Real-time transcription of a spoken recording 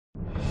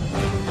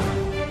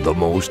the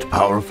most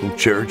powerful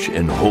church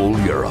in whole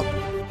Europe.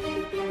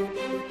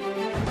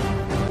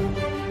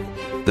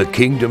 The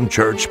Kingdom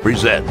Church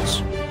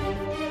presents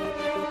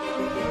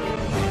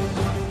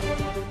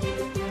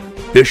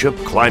Bishop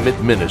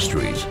Climate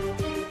Ministries.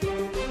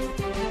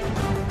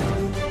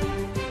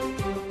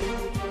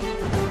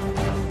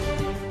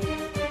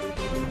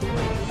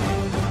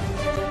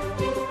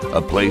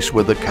 A place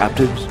where the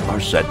captives are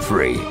set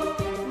free,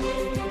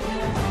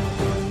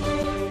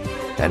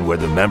 and where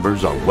the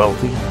members are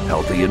wealthy,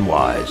 healthy, and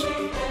wise.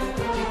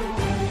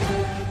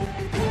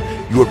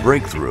 Your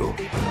breakthrough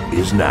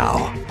is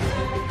now.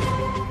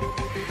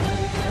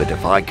 But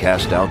if I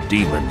cast out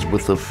demons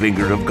with the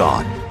finger of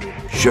God,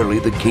 surely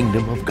the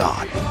kingdom of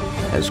God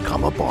has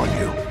come upon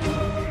you.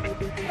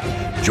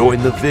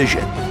 Join the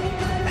vision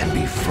and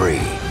be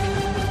free.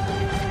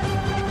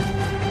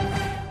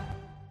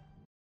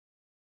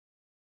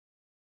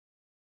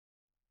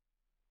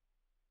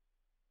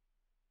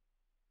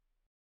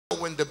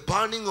 When the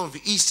burning of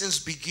incense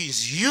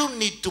begins, you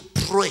need to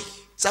pray.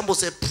 Somebody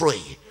say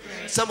pray.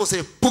 Somebody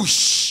say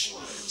push.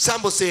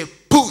 Somebody say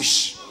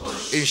push.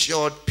 In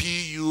short,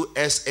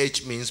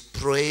 P-U-S-H means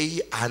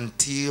pray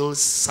until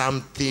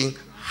something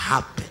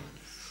happens.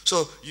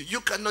 So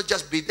you cannot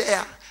just be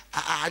there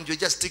and you're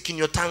just sticking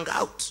your tongue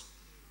out.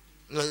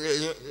 No.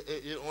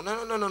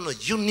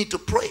 You need to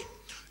pray.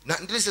 Now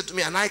listen to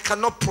me, and I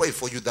cannot pray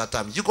for you that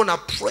time. You're going to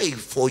pray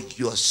for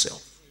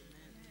yourself.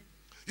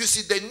 You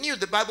see, they knew,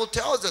 the Bible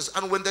tells us,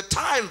 and when the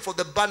time for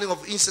the burning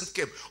of incense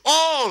came,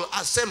 all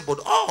assembled,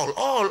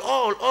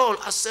 all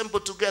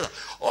assembled together.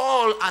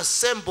 All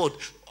assembled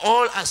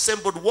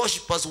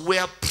worshippers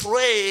were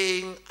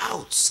praying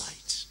outside.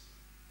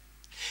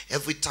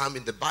 Every time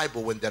in the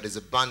Bible when there is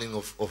a burning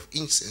of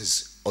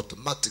incense,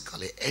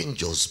 automatically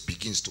angels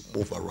begins to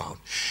move around.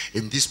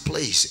 In this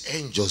place,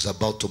 angels are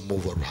about to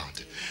move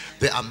around.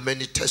 There are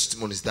many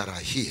testimonies that are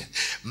here.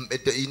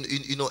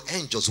 You know,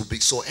 angels will be,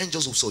 so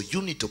angels will, so you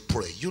need to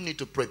pray. You need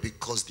to pray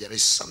because there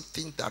is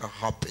something that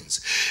happens.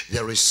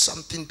 There is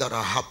something that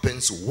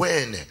happens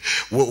when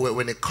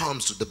it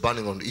comes to the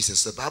burning of the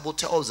incense. The Bible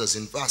tells us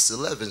in verse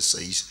 11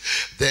 says,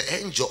 the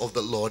angel of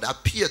the Lord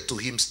appeared to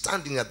him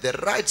standing at the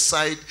right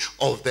side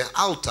of the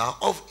altar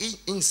of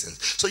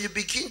incense. So you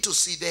begin to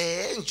see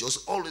the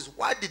angels always.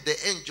 Why did the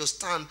angel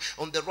stand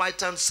on the right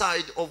hand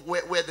side of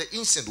where the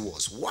incense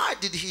was? Why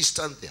did he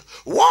stand there?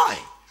 Why?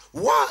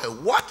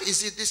 What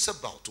is it this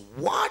about?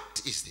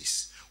 What is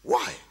this?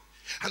 Why?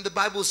 And the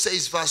Bible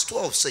says, verse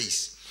 12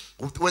 says,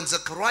 when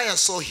Zechariah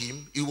saw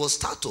him, he was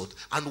startled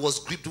and was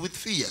gripped with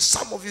fear.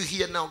 Some of you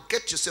here now,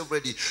 get yourself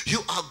ready. You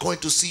are going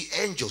to see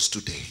angels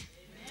today.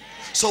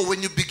 So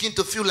when you begin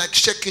to feel like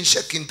shaking,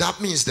 that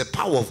means the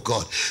power of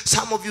God.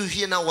 Some of you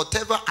here now,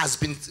 whatever has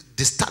been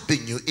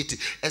disturbing you,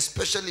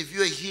 especially if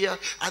you are here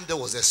and there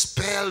was a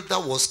spell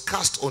that was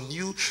cast on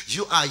you,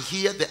 you are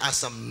here, there are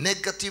some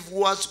negative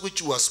words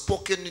which were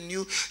spoken in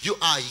you, you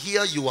are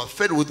here, you are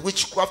fed with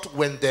witchcraft.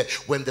 When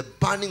the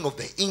burning of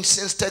the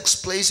incense takes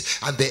place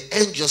and the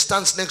angel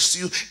stands next to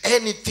you,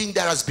 anything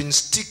that has been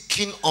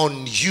sticking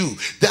on you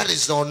that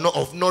is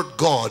of not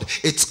God,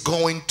 it's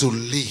going to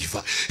leave.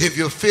 If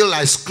you feel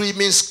like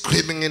screaming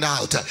it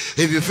out.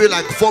 If you feel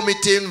like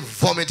vomiting,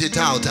 vomit it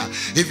out.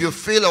 If you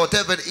feel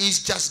whatever it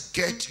is, just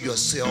get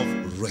yourself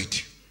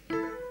ready.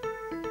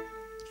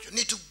 You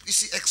need to, you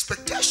see,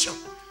 expectation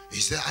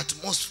is the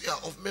atmosphere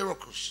of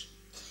miracles.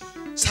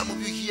 Some of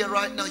you here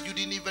right now, you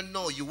didn't even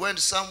know. You went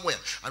somewhere,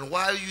 and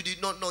while you did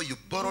not know, you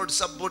borrowed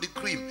somebody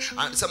cream,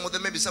 and some of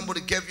them, maybe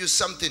somebody gave you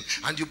something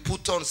and you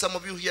put on. Some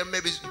of you here,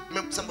 maybe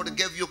somebody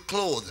gave you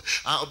clothes,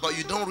 but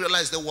you don't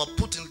realize they were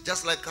putting,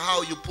 just like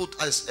how you put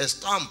a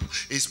stamp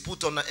is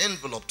put on an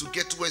envelope to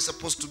get to where it's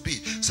supposed to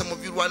be. Some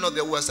of you right now,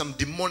 there were some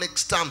demonic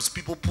stamps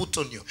people put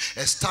on you,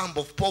 a stamp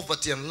of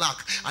poverty and lack,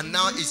 and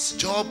now its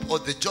job, or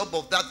the job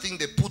of that thing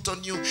they put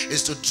on you,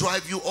 is to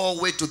drive you all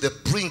the way to the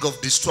brink of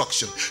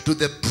destruction, to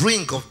the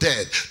brink of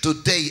death.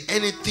 Today,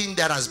 anything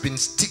that has been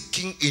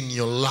sticking in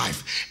your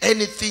life,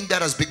 anything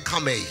that has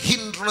become a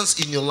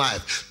hindrance in your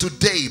life,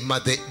 today may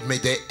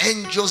the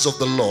angels of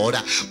the Lord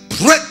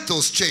break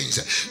those chains.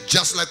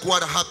 Just like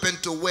what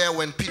happened to where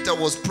when Peter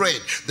was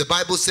praying, the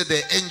Bible said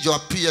the angel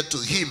appeared to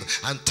him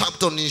and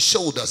tapped on his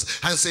shoulders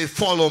and said,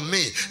 follow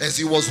me. As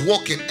he was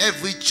walking,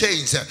 every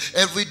chains,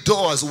 every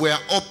doors were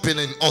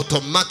opening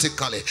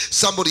automatically.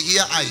 Somebody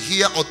here, I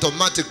hear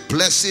automatic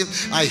blessing,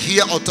 I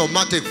hear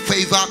automatic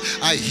favor,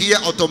 I hear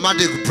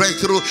automatic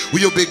breakthrough.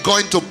 We will be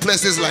going to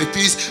places like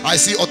this. I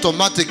see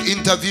automatic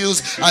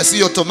interviews, I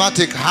see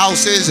automatic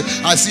houses,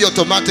 I see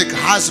automatic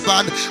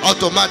husband,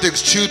 automatic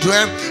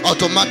children,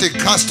 automatic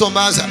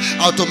customers,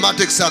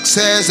 automatic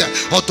success,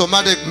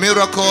 automatic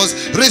miracles.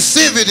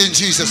 Receive it in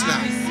Jesus'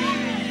 name.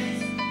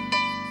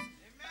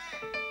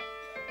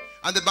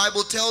 And the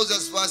Bible tells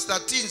us, verse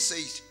 13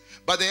 says,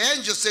 but the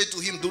angel said to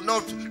him, do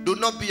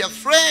not be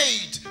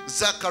afraid,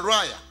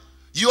 Zechariah.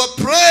 Your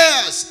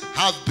prayers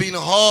have been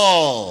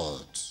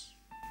heard.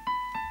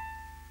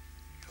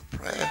 Your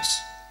prayers,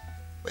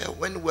 well,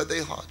 when were they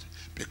heard?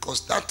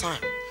 Because that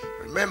time,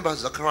 remember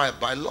Zechariah,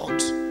 by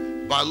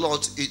by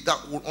lot,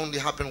 that will only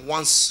happen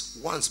once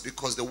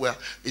because there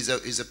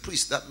is a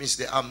priest. That means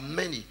there are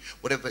many,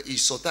 whatever it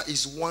is. So that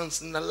is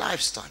once in a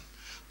lifetime.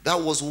 That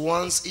was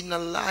once in a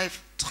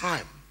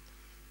lifetime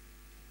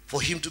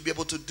for him to be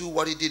able to do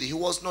what he did. He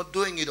was not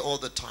doing it all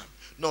the time.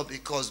 No,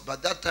 because by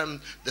that time,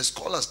 the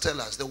scholars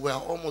tell us there were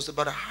almost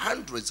about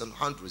hundreds and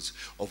hundreds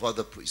of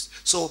other priests.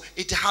 So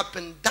it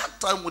happened that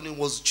time when he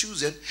was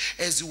chosen,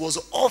 as he was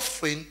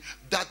offering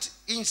that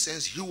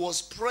incense, he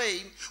was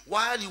praying.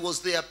 While he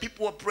was there,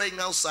 people were praying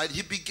outside.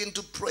 He began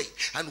to pray.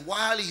 And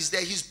while he's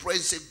there, he's praying,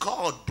 say,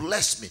 God,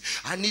 bless me.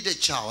 I need a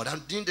child. I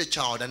need a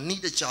child. I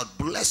need a child.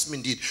 Bless me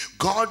indeed.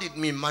 God in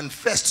me,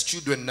 manifest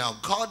children now.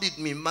 God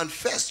in me,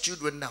 manifest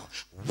children now.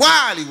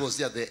 While he was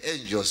there, the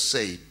angel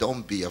said,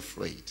 don't be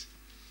afraid.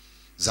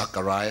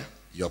 Zachariah,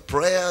 your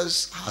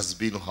prayers has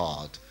been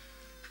heard.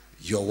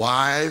 Your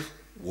wife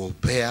will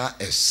bear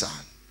a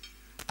son,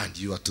 and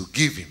you are to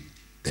give him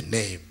the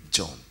name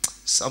John.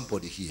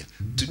 Somebody here,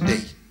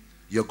 today,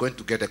 you're going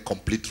to get a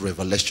complete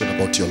revelation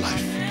about your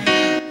life.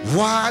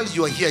 While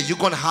you're here, you're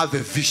going to have a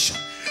vision.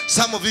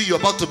 Some of you, you're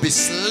about to be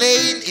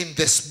slain in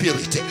the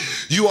spirit.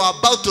 You are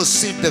about to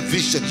see the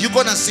vision. You're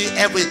going to see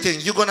everything.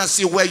 You're going to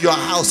see where your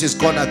house is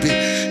going to be.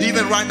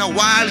 Even right now,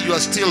 while you are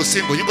still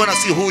single, you're going to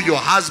see who your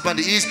husband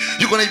is.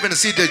 You're going to even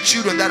see the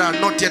children that are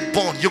not yet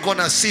born. You're going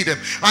to see them.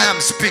 I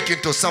am speaking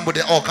to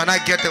somebody. Oh, can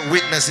I get a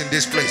witness in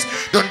this place?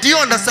 Do you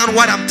understand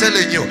what I'm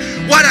telling you?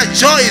 What a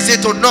joy is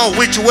it to know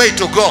which way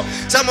to go.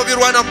 Some of you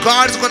right now,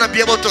 God is going to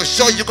be able to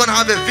show you. You're going to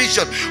have a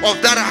vision of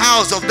that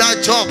house, of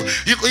that job.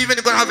 You're even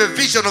going to have a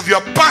vision of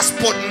your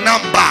passport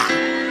number.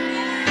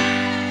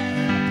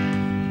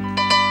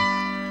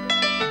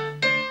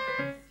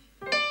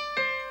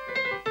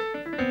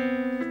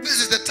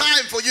 This is the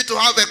time for you to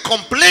have a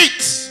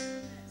complete.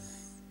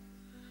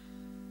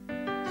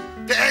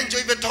 The angel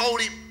even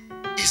told him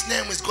his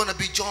name is going to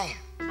be John.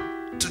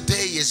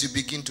 Today, as you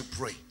begin to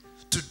pray,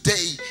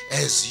 today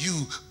as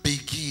you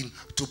begin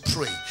to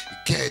pray,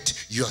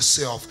 get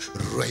yourself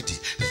ready.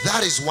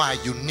 That is why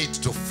you need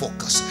to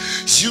focus.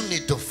 You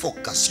need to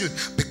focus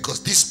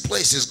because this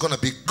place is going to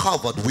be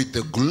covered with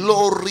the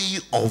glory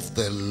of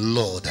the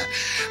Lord.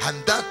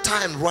 And that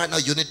time right now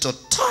you need to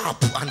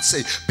tap and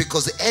say,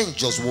 because the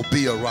angels will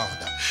be around.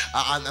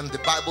 And the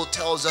Bible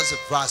tells us,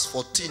 verse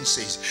 14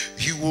 says,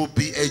 he will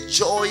be a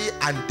joy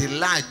and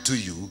delight to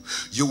you.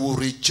 You will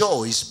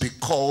rejoice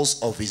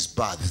because of his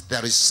birth.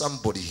 There is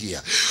somebody here.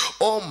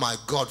 Oh my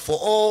God, for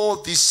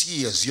all these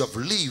years you have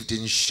lived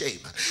in shame,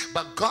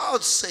 but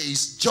God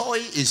says joy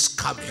is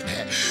coming.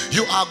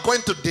 You are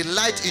going to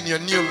delight in your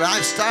new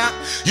lifestyle.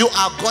 You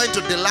are going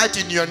to delight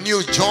in your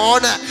new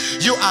John.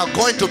 You are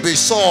going to be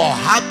so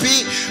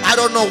happy. I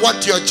don't know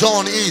what your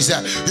John is.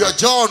 Your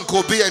John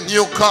could be a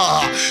new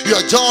car.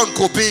 Your John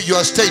could be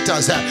your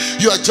status.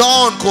 Your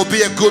John could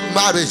be a good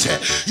marriage.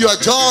 Your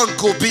John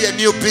could be a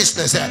new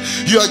business.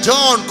 Your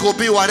John could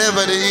be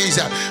whatever it is.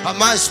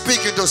 Am I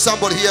speaking to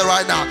somebody here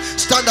right now?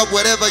 Stand up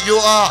wherever you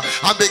are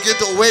and begin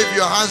to wave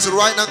your hands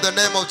right now in the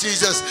name of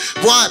Jesus.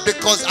 Why?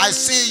 Because I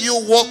see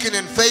you walking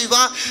in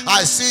favor.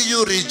 I see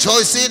you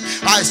rejoicing.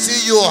 I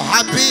see you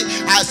happy.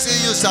 I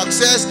see you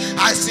success.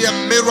 I see a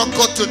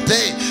miracle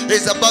today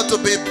is about to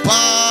be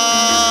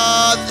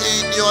birthed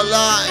in your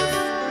life.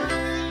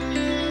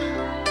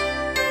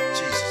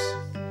 Jesus.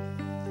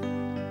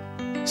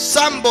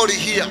 Somebody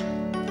here,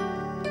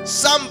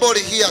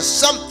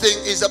 something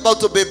is about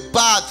to be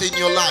birthed in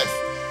your life.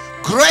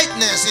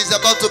 Greatness is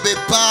about to be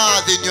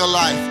birthed in your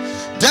life.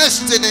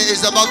 Destiny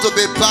is about to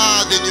be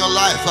birthed in your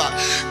life.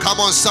 Come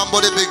on,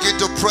 somebody begin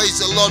to praise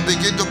the Lord.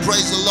 Begin to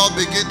praise the Lord.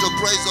 Begin to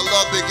praise the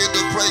Lord. Begin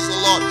to praise the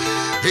Lord.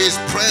 His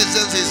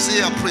presence is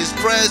here. His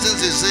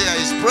presence is here.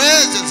 His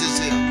presence is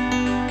here.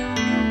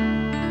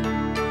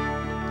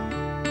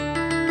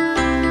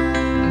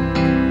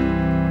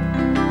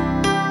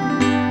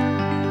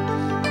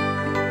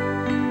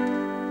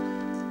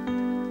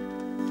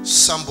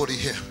 Somebody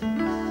here.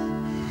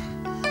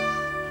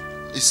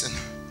 Listen.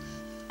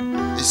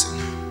 Listen.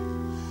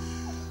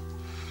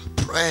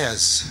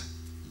 Prayers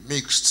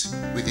mixed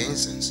with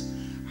incense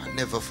are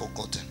never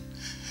forgotten.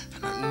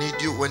 And I need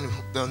you when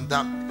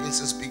that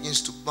incense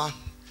begins to burn,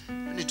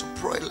 you need to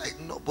pray like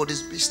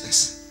nobody's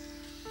business.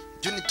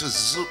 You need to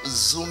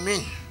zoom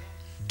in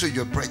to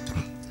your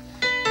breakthrough.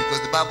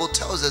 Because the Bible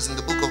tells us in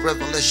the book of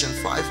Revelation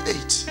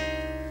 5:8.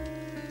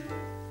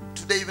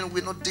 Today even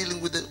we're not dealing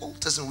with the Old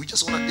Testament. We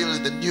just want to deal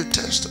with the New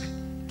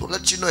Testament. To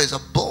let you know, as a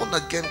born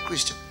again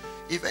Christian,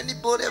 if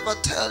anybody ever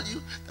tell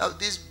you that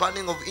this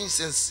burning of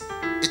incense,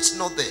 it's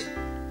not there,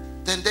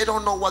 then they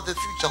don't know what the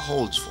future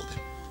holds for them.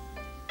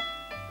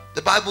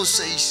 The Bible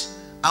says,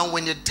 and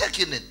when you're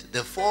taking it,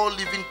 the 4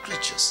 living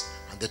creatures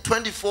and the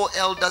 24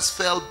 elders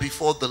fell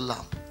before the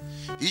Lamb.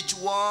 Each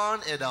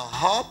one had a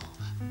harp,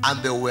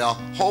 and they were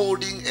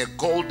holding a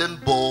golden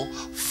bowl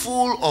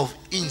full of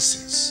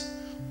incense,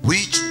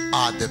 which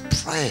are the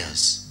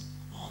prayers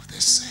of the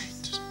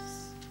saints.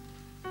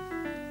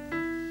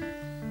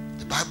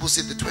 The Bible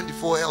said the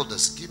 24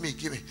 elders, give me.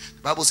 The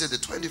Bible said the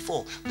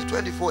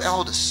 24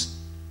 elders.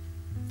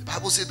 The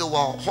Bible said they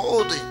were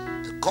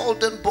holding the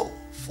golden bowl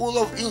full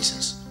of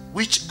incense,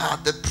 which are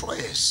the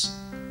prayers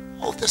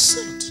of the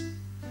saints.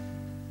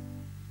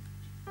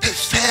 They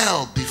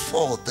fell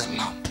before the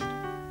lamp.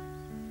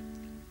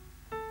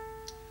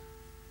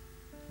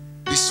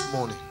 This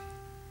morning,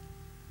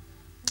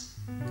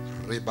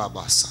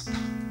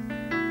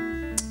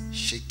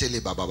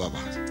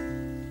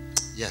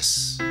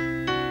 yes,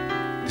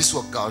 this is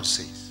what God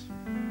says.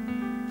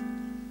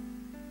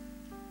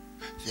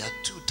 There are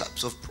two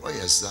types of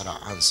prayers that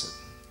are answered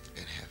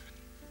in heaven.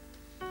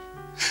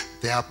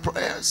 There are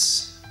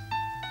prayers,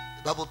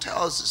 the Bible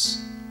tells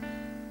us,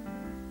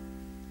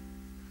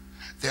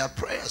 there are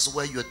prayers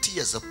where your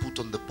tears are put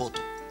on the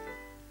bottle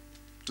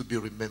to be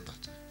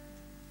remembered.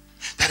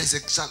 That is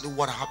exactly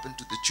what happened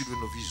to the children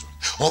of Israel.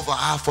 Over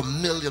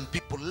 500,000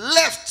 people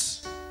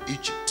left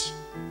Egypt,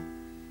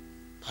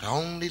 but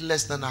only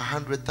less than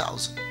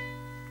 100,000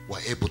 were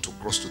able to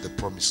cross to the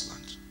promised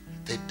land.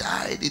 They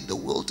died in the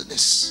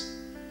wilderness,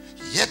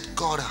 yet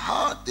God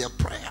heard their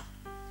prayer,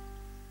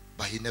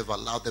 but he never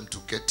allowed them to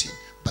get in.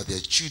 But their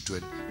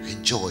children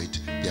enjoyed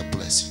their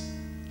blessing.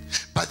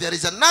 But there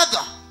is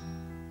another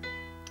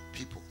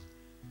people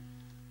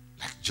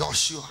like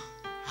Joshua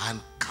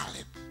and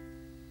Caleb.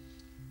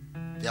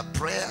 Their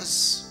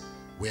prayers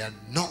were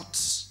not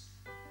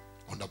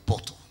on a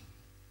bottle.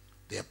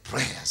 Their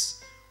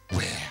prayers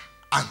were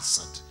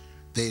answered.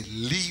 They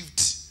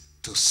lived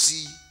to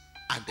see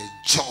and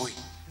enjoy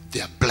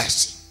their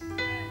blessing.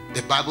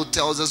 The Bible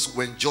tells us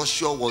when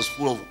Joshua was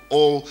full of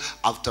awe,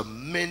 after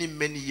many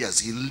years,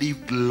 he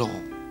lived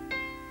long.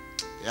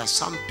 There are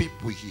some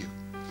people here,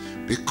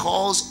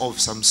 because of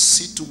some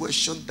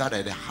situation that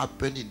had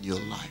happened in your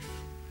life,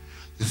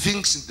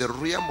 things in the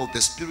realm of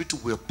the spirit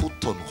were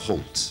put on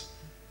hold.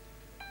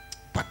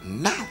 But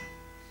now,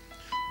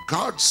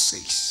 God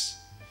says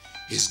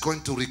he's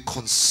going to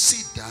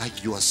reconsider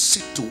your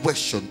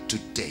situation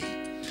today.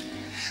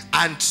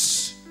 And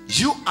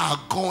you are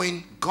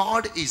going,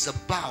 God is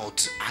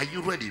about, are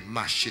you ready?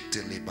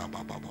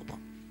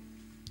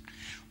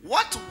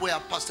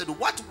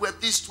 What were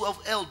these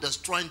 12 elders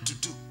trying to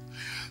do?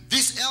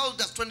 These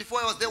elders,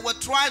 24 elders, they were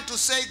trying to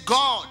say,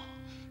 God,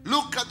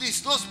 look at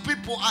this. Those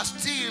people are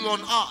still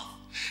on earth.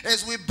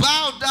 As we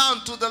bow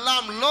down to the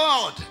Lamb,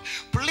 Lord,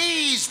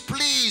 please,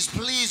 please,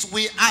 please,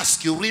 we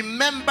ask you,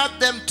 remember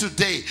them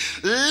today.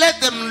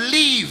 Let them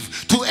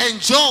live to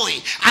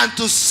enjoy and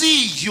to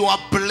see your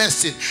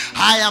blessing.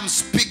 I am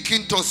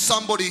speaking to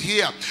somebody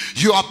here.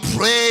 You are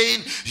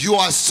praying, you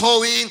are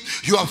sowing,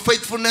 your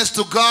faithfulness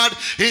to God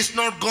is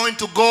not going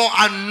to go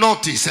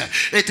unnoticed.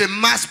 It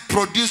must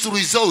produce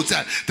results.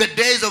 The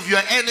days of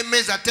your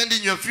enemies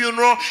attending your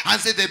funeral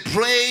and say they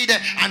prayed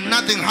and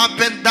nothing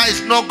happened, that is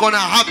not going to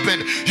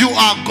happen. You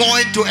are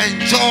going to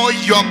enjoy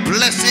your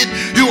blessing.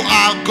 You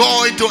are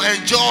going to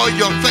enjoy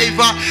your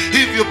favor.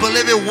 If you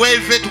believe it,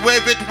 wave it,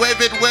 wave it,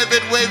 wave it, wave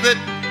it, wave it.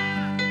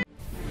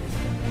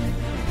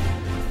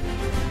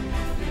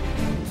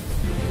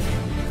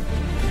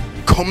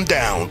 Come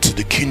down to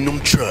the Kingdom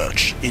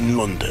Church in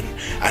London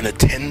and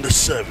attend the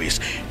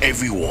service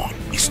everyone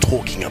is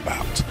talking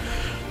about.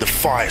 The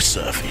fire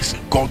service.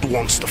 God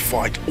wants to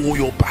fight all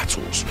your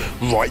battles.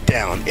 Write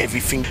down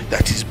everything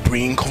that is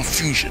bringing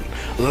confusion,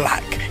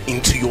 lack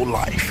into your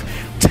life.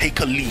 Take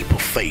a leap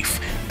of faith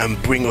and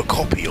bring a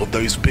copy of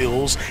those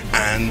bills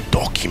and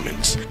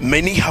documents.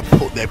 Many have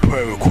put their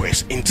prayer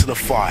requests into the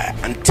fire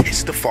and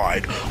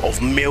testified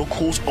of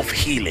miracles of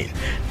healing,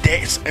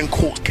 debts and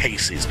court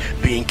cases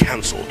being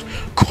cancelled.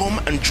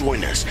 Come and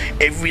join us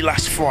every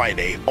last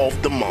Friday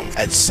of the month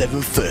at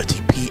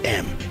 7:30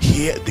 p.m.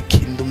 here at the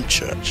Kingdom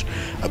Church,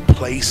 a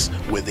place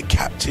where the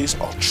captives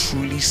are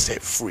truly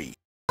set free.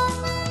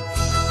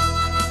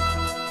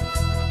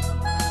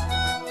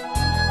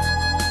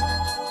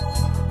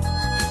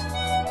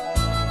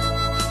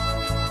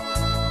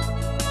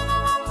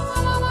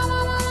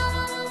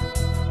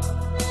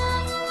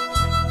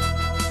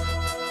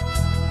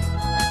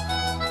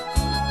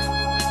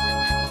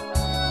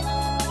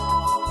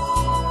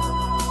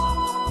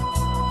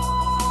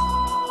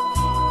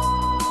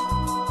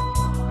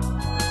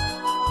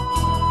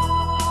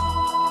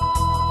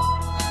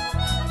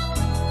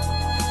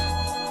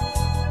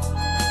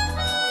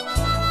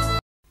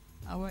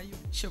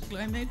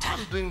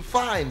 I'm doing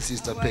fine,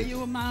 Sister Peggy. How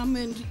are you, Mom?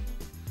 And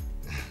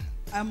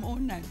I'm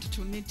honored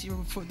to meet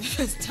you for the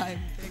first time.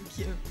 Thank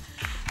you.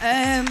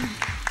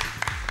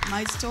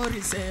 My story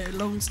is a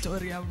long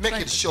story.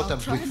 Make it short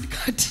and brief. And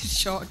cut it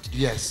short.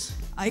 Yes.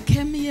 I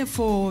came here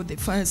for the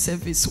fire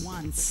service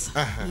once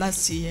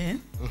last year.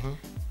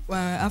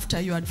 After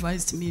you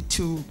advised me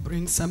to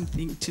bring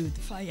something to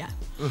the fire.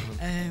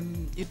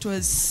 It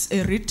was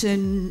a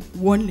written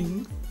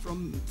warning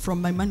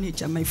from my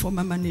manager, my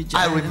former manager.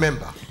 I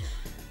remember.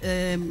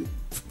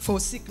 For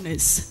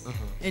sickness,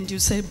 and you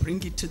said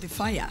bring it to the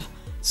fire.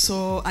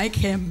 So I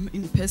came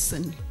in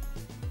person,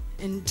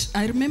 and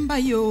I remember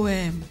you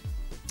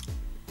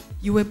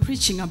were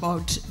preaching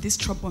about this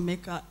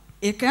troublemaker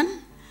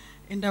Achan,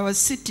 and I was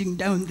sitting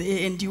down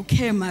there, and you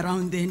came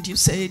around there and you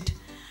said,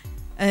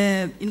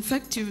 in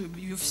fact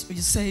you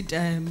said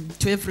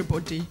to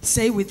everybody,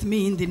 say with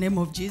me in the name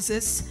of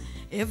Jesus,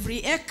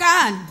 every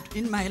Akan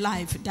in my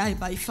life die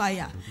by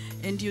fire.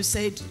 And you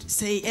said,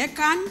 say,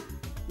 Akan,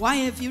 why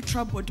have you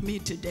troubled me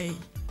today?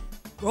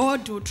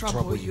 God will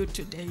trouble you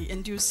today.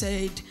 And you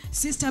said,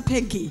 Sister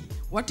Peggy,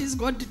 what is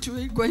God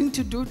going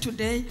to do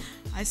today?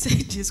 I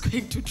said, he's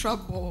going to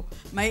trouble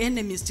my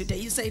enemies today.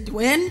 You said,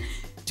 when?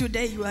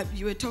 Today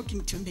you were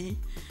talking to me.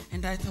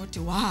 And I thought,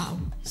 wow.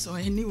 So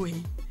anyway,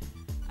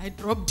 I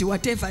dropped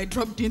whatever I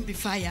dropped in the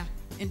fire.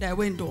 And I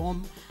went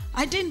home.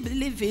 I didn't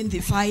believe in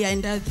the fire.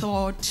 And I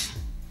thought,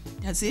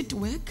 does it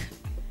work?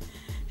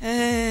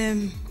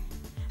 I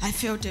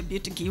felt a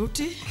bit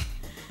guilty.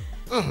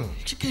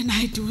 Can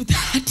I do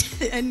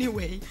that?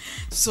 Anyway,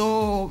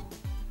 so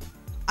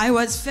I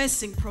was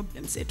facing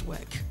problems at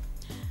work.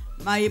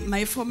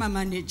 My former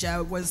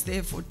manager was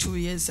there for 2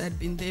 years. I'd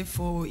been there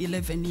for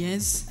 11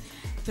 years.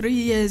 3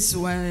 years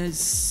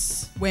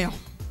was, well,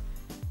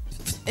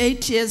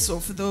 8 years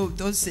of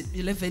those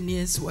 11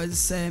 years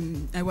was,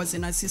 I was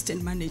an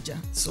assistant manager.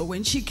 So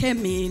when she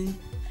came in,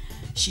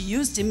 she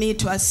used me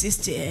to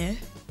assist her.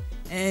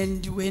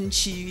 And when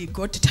she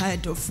got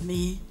tired of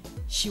me,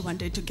 she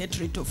wanted to get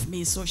rid of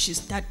me, so she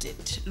started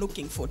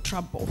looking for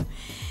trouble.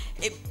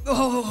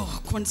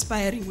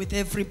 Conspiring with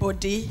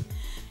everybody.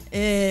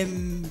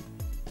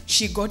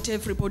 She got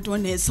everybody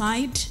on her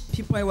side,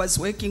 people I was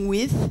working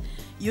with,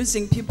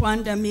 using people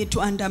under me to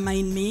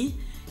undermine me,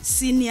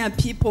 senior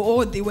people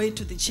all the way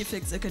to the chief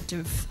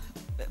executive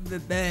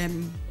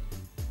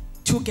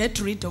to get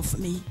rid of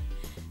me.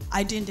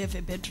 I didn't have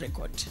a bad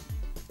record.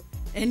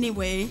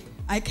 Anyway,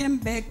 I came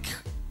back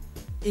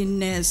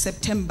in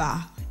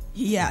September.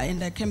 Yeah,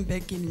 and I came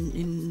back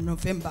in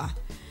November.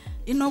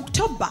 In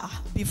October,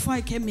 before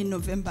I came in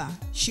November,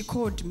 she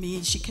called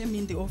me. She came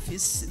in the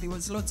office. There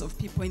was lots of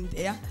people in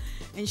there.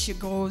 And she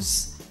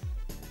goes,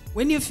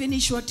 when you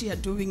finish what you're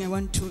doing, I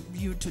want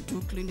you to do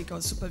clinical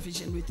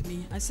supervision with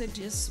me. I said,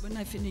 yes, when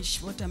I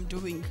finish what I'm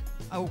doing,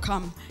 I'll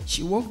come.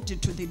 She walked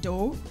to the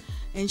door,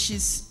 and she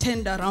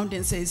turned around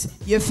and says,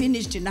 you're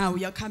finished now.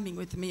 You're coming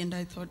with me. And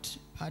I thought,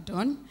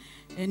 pardon?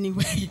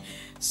 Anyway,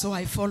 so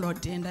I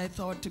followed, and I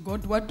thought,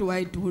 God, what do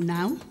I do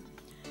now?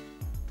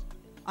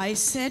 I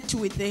sat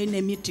with her in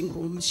a meeting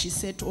room. She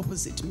sat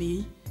opposite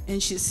me,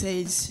 and she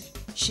says,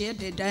 she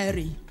had a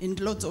diary and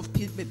lots of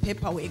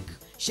paperwork.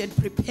 She had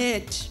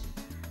prepared.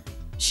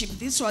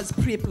 This was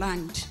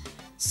pre-planned.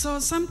 So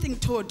something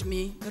told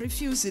me,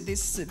 refuse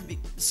this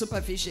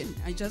supervision.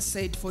 I just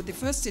said, for the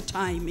first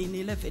time in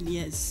 11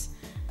 years,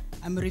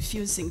 I'm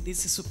refusing this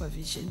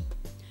supervision.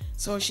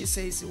 So she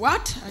says,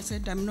 what? I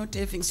said, I'm not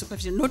having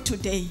supervision, not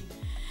today.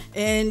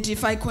 And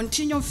if I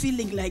continue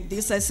feeling like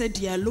this, I said,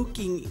 you're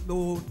looking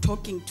or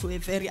talking to a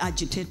very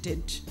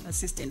agitated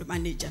assistant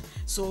manager.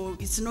 So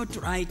it's not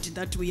right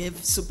that we have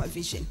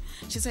supervision.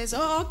 She says,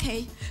 oh,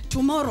 okay,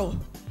 tomorrow,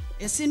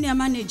 a senior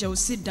manager will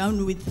sit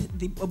down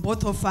with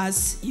both of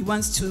us. He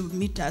wants to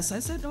meet us. I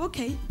said,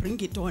 okay, bring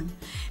it on.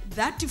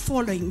 That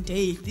following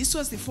day, this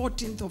was the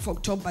 14th of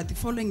October, the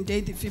following day,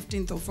 the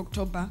 15th of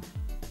October,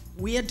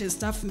 we had a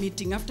staff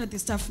meeting. After the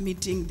staff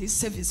meeting, this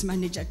service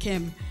manager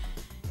came.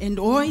 And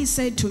all he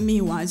said to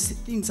me was,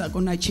 things are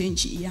going to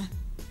change here.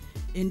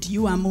 And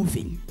you are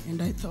moving.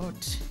 And I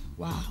thought,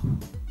 wow,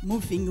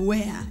 moving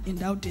where? And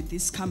how did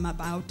this come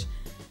about?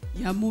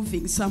 You are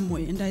moving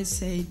somewhere. And I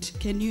said,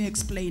 can you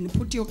explain?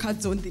 Put your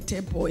cards on the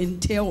table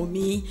and tell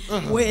me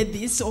where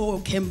this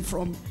all came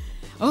from.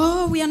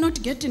 Oh, we are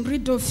not getting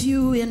rid of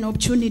you, and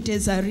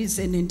opportunities are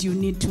risen, and you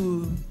need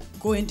to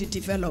go and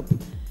develop.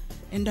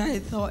 And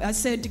I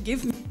said,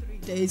 give me 3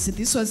 days.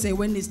 This was a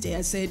Wednesday.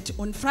 I said,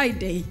 on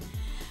Friday,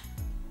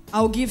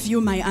 I'll give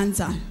you my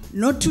answer.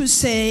 Not to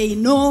say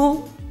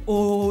no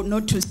or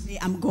not to say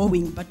I'm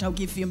going, but I'll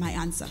give you my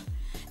answer.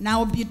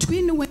 Now,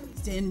 between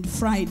Wednesday and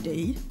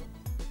Friday,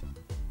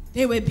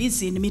 they were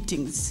busy in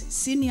meetings.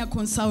 Senior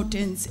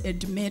consultants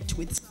had met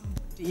with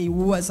somebody who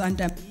was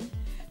under me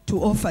to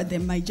offer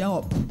them my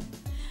job.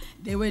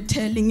 They were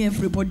telling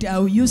everybody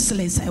how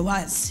useless I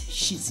was.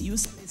 She's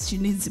useless. She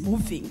needs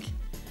moving.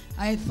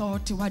 I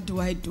thought, what do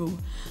I do?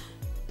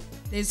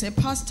 There's a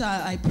pastor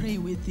I pray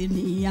with in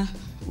here.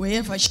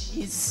 Wherever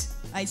she is,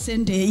 I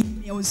send her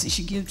emails.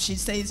 She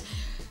says,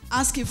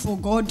 asking for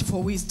God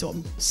for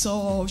wisdom.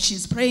 So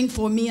she's praying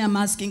for me. I'm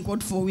asking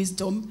God for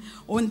wisdom.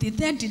 On the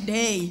third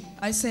day,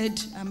 I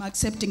said, I'm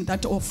accepting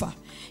that offer.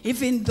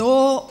 Even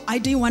though I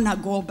didn't want to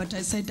go, but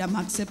I said, I'm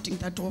accepting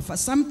that offer.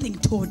 Something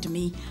told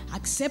me,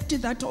 accept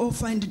that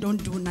offer and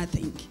don't do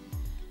nothing.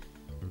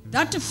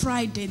 That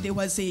Friday, there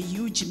was a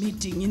huge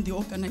meeting in the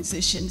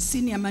organization.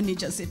 Senior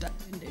managers had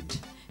attended.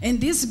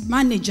 And these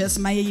managers,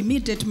 my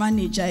immediate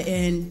manager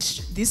and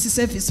this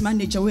service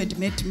manager who had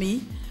met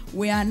me,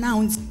 were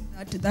announced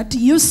that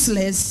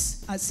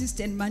useless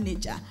assistant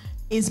manager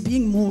is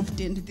being moved,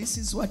 and this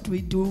is what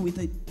we do with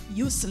the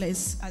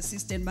useless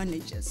assistant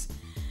managers.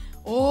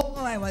 Oh,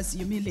 I was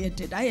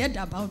humiliated. I heard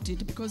about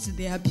it because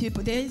there are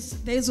people,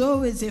 there's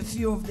always a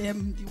few of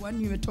them, the one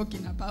you were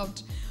talking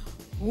about,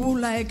 who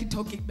like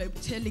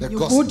telling you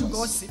good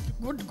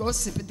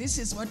gossip. This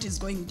is what is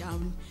going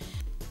down.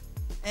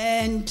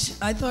 And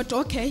I thought,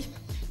 okay,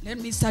 let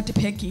me start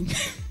packing.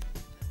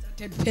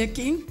 started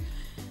packing.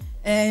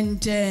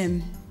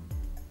 And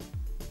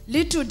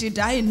little did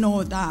I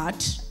know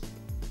that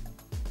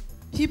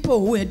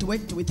people who had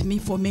worked with me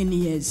for many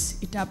years,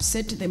 it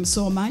upset them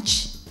so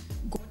much.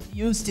 God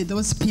used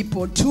those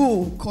people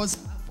to cause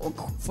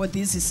for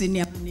these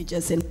senior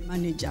managers and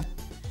manager.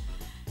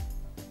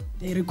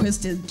 They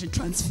requested the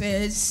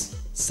transfers.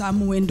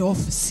 Some went off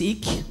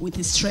sick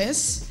with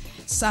stress.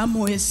 Some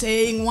were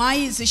saying, why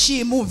is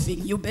she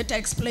moving? You better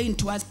explain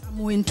to us. Some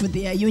went to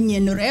their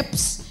union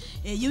reps.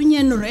 A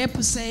union rep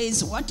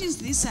says, what is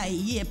this I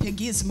hear?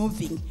 Peggy is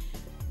moving.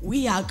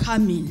 We are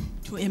coming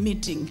to a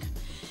meeting.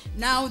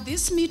 Now,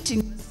 this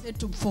meeting was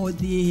set up for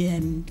the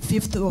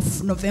 5th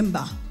of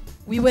November.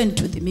 We went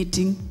to the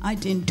meeting. I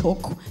didn't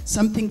talk.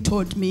 Something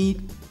told me,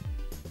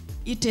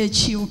 eat a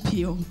chill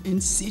pill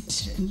and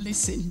sit and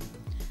listen.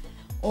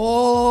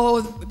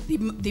 Oh,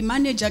 the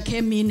manager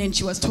came in and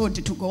she was told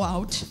to go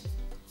out.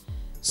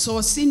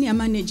 So senior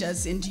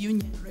managers and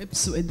union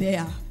reps were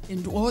there,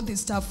 and all the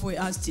staff were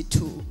asked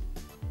to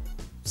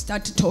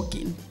start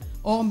talking.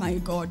 Oh my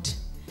God.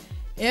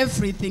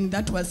 Everything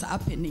that was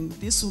happening,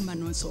 this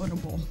woman was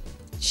horrible.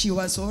 She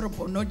was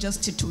horrible, not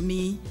just to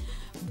me,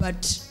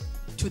 but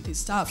to the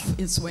staff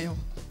as well.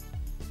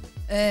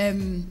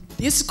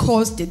 This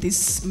caused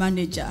this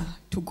manager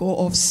to go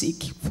off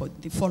sick for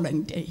the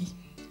following day.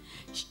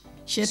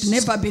 She had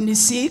never been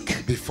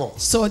sick before.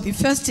 So the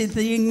first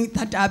thing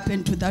that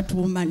happened to that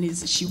woman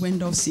is she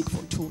went off sick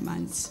for 2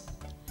 months.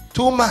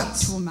 2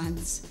 months? 2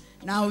 months.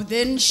 Now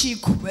then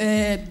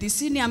the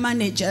senior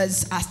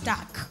managers are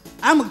stuck.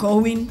 I'm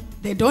going.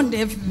 They don't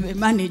have a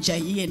manager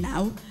here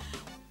now.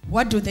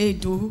 What do?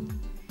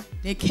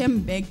 They came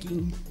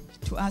begging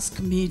to ask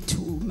me to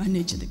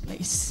manage the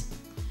place.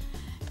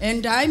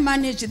 And I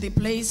managed the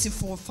place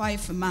for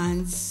 5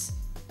 months,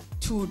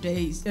 2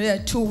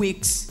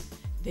 weeks.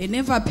 They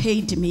never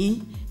paid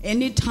me.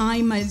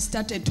 Anytime I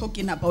started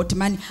talking about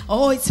money,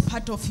 oh, it's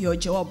part of your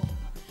job.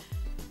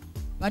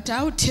 But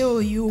I'll tell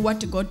you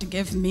what God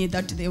gave me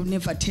that they'll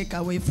never take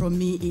away from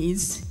me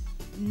is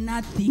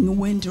nothing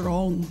went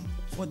wrong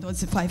for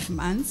those 5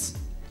 months.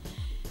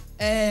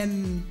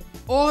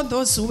 All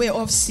those who were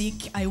off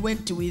sick, I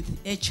worked with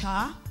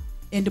HR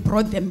and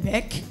brought them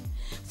back.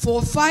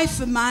 For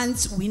 5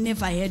 months, we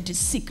never had a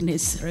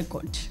sickness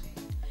record.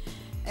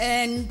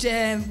 And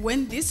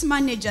when this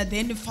manager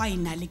then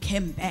finally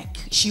came back,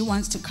 she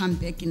wants to come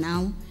back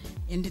now,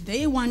 and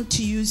they want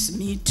to use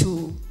me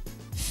to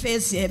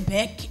phase her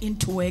back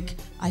into work.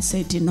 I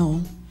said,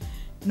 no,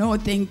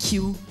 thank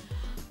you.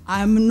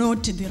 I'm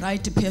not the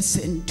right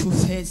person to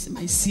phase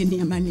my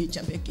senior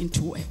manager back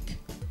into work.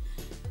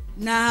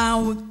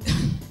 Now,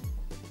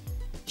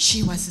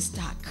 she was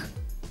stuck.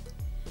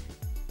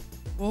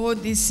 All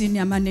these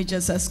senior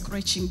managers are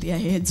scratching their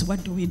heads.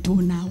 What do we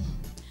do now?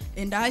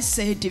 And I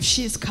said, if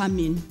she's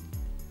coming,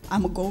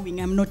 I'm going.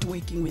 I'm not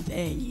working with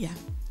her here.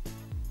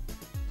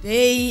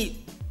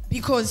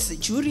 Because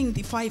during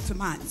the 5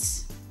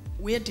 months,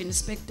 we had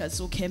inspectors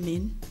who came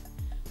in.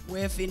 We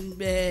have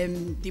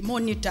the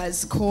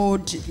monitors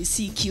called the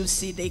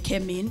CQC. They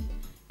came in.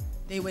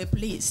 They were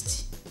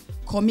pleased.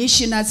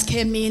 Commissioners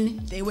came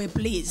in. They were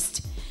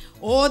pleased.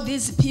 All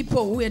these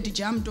people who had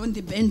jumped on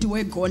the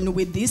bandwagon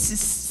with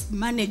this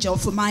manager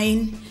of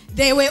mine,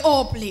 they were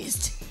all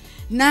pleased.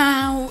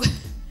 Now,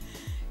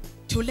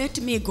 to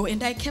let me go,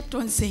 and I kept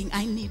on saying,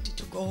 I need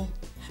to go.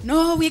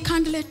 No, we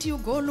can't let you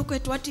go. Look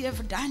at what you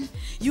have done.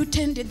 You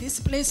turned this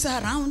place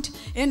around,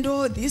 and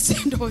all this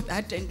and all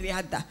that and the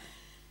other.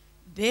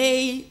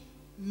 They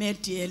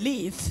made her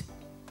leave.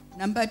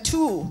 Number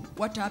 2,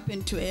 what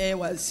happened to her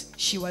was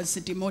she was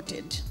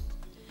demoted.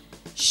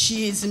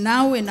 She is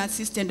now an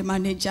assistant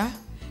manager.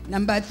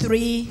 Number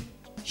 3,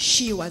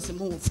 she was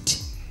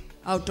moved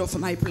out of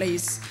my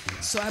place.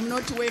 So I'm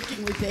not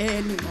working with her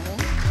anymore.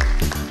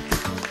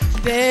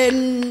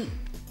 Then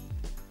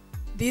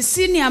the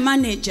senior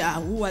manager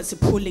who was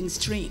pulling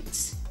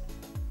strings,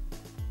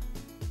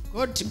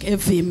 God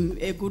gave him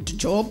a good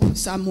job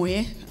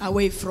somewhere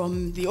away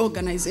from the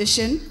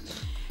organization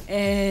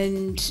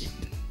and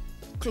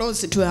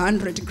close to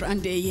 100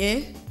 grand a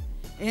year.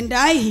 And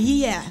I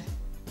hear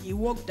he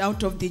walked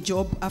out of the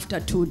job after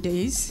 2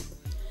 days.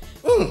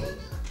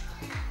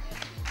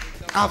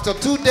 After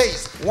 2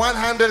 days,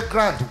 100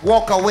 grand,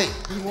 walk away.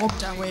 He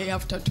walked away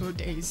after 2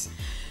 days.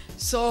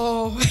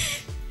 So,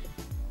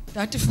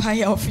 that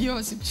fire of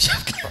yours,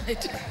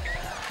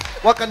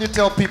 what can you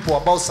tell people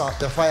about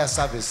the fire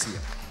service here?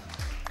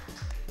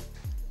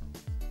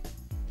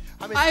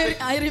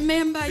 I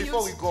remember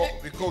before we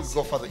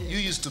go further, you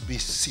used to be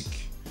sick.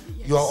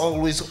 Yes. You are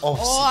always off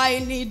sick. Oh, I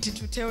need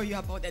to tell you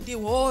about that.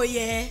 Oh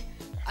yeah,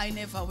 I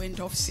never went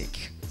off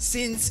sick.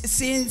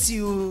 Since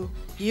you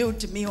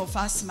healed me of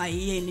asthma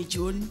here in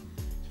June,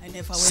 I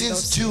never went off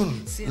sick.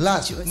 June,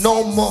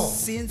 no more.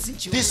 Since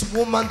June. This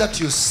woman that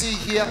you see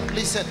here,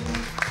 listen,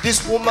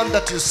 this woman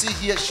that you see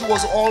here, she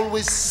was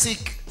always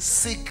sick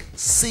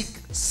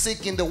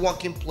in the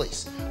working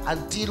place.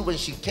 Until when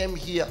she came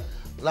here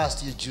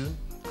last year, June,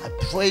 I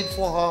prayed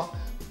for her,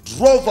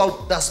 drove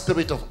out that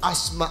spirit of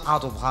asthma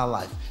out of her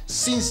life.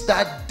 Since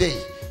that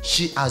day,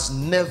 she has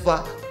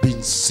never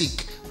been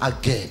sick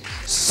again.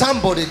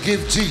 Somebody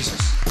give Jesus.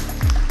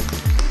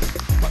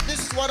 But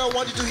this is what I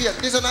want you to hear.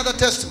 This is another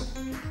testimony.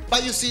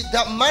 But you see,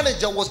 that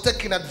manager was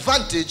taking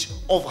advantage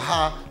of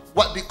her.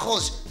 What?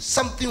 Because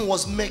something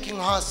was making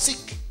her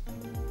sick.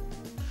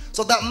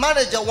 So that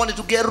manager wanted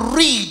to get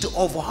rid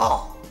of her.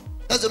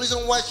 That's the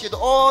reason why she had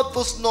all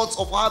those notes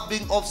of her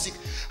being off sick.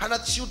 And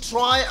that she would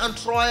try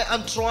until I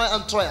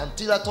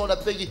told her,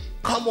 Peggy,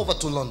 come over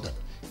to London.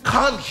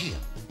 Come here.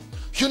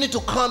 You need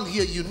to come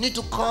here. You need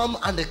to come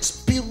and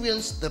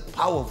experience the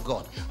power of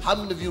God. How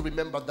many of you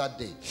remember that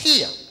day?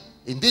 Here,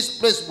 in this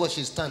place where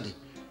she's standing.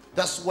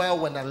 That's why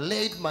when I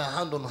laid my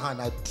hand on her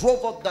and I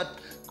drove up that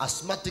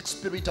asthmatic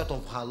spirit out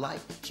of her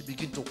life, she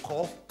began to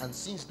cough, and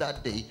since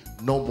that day,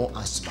 no more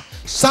asthma.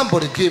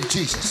 Somebody give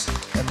Jesus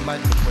a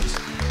mighty praise.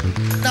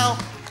 Now,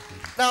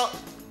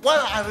 what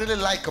I really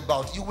like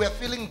about you, were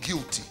feeling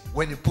guilty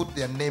when you put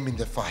their name in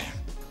the fire.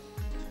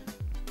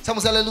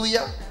 Someone say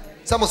hallelujah.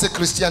 Someone say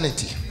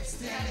Christianity.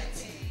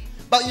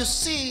 But you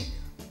see,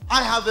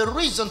 I have a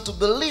reason to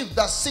believe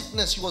that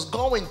sickness she was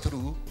going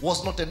through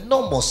was not a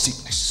normal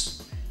sickness.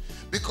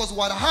 Because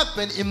what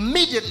happened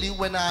immediately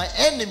when our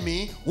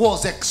enemy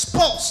was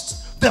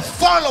exposed, the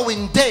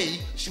following day,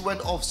 she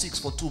went off sick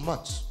for 2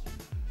 months.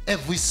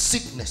 Every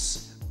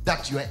sickness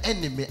that your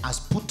enemy has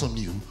put on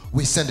you,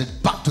 we send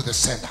it back to the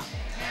sender.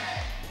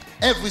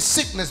 Every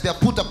sickness they have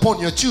put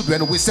upon your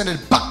children, we send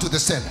it back to the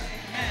sender.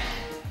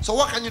 So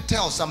what can you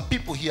tell some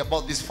people here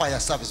about this fire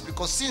service?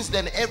 Because since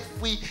then,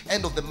 every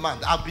end of the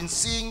month, I've been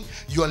seeing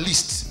your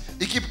list.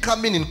 They keep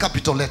coming in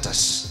capital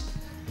letters.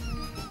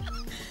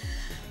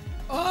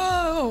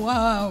 Oh,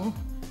 wow.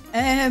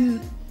 I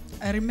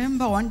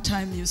remember one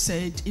time you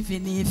said,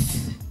 even if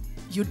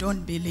you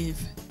don't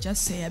believe,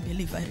 just say, I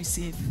believe, I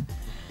receive.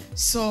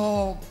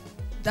 So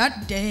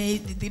that day,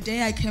 the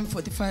day I came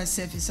for the fire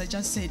service, I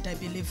just said, I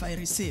believe, I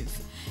receive.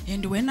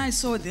 And when I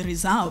saw the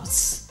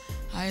results,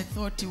 I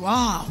thought,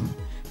 wow,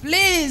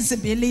 please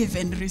believe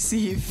and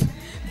receive,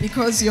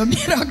 because your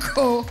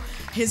miracle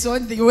is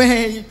on the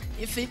way.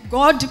 If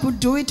God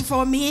could do it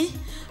for me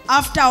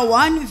after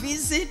one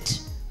visit,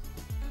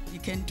 He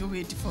can do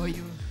it for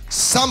you.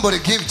 Somebody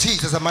give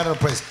Jesus a mighty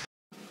praise.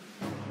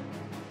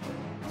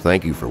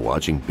 Thank you for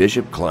watching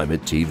Bishop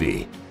Climate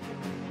TV.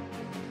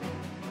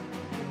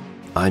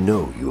 I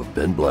know you have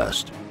been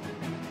blessed.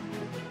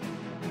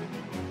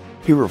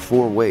 Here are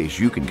 4 ways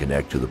you can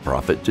connect to the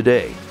prophet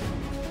today.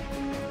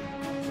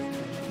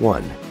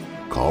 1.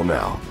 Call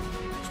now.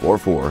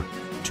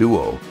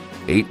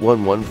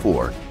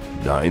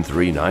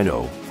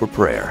 4420-8114-9390 for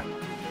prayer.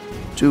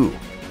 2.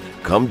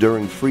 Come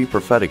during free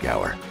prophetic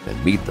hour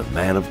and meet the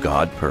man of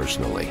God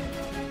personally.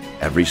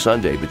 Every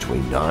Sunday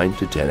between 9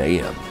 to 10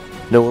 a.m.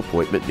 No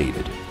appointment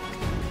needed.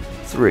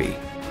 3.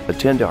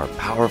 Attend our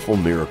powerful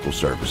miracle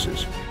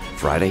services.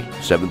 Friday,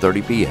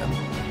 7:30 p.m.,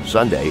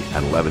 Sunday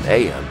at 11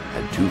 a.m.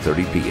 and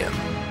 2:30 p.m.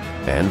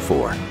 And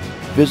 4.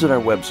 Visit our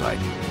website,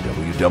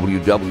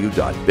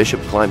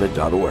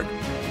 www.bishopclimate.org,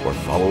 or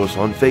follow us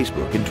on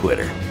Facebook and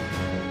Twitter.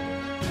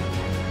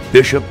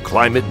 Bishop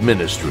Climate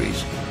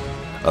Ministries,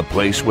 a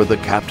place where the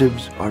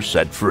captives are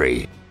set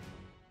free.